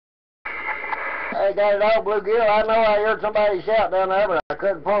Hey, got it all, bluegill. I know I heard somebody shout down there, but I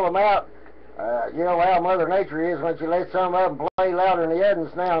couldn't pull them out. You know how Mother Nature is when she lets some of them play louder than the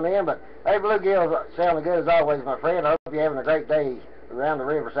others now and then. But, hey, bluegill's sounding good as always, my friend. I hope you're having a great day around the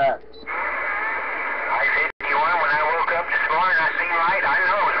riverside. I said to you when I woke up this morning, I seen light. I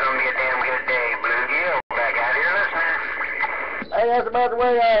know it was going to be a damn good day. Bluegill, back out here listening. Hey, that's about the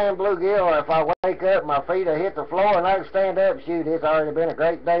way I am, bluegill. If I wake up, my feet will hit the floor, and I can stand up and shoot. It's already been a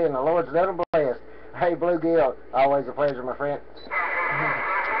great day, and the Lord's done them blessed. Hey, bluegill, always a pleasure, my friend.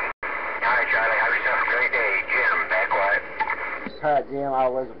 All right, Charlie, have yourself a great day. Jim, back quiet. All right, Jim,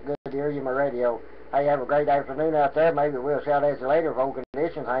 always good to hear you on my radio. Hey, have a great afternoon out there. Maybe we'll shout at you later if old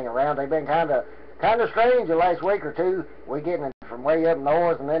conditions hang around. They've been kind of strange the last week or two. We're getting it from way up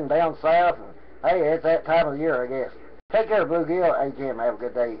north and then down south. And, hey, it's that time of the year, I guess. Take care, bluegill. Hey, Jim, have a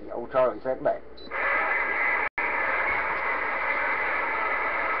good day. Old Charlie, sitting back.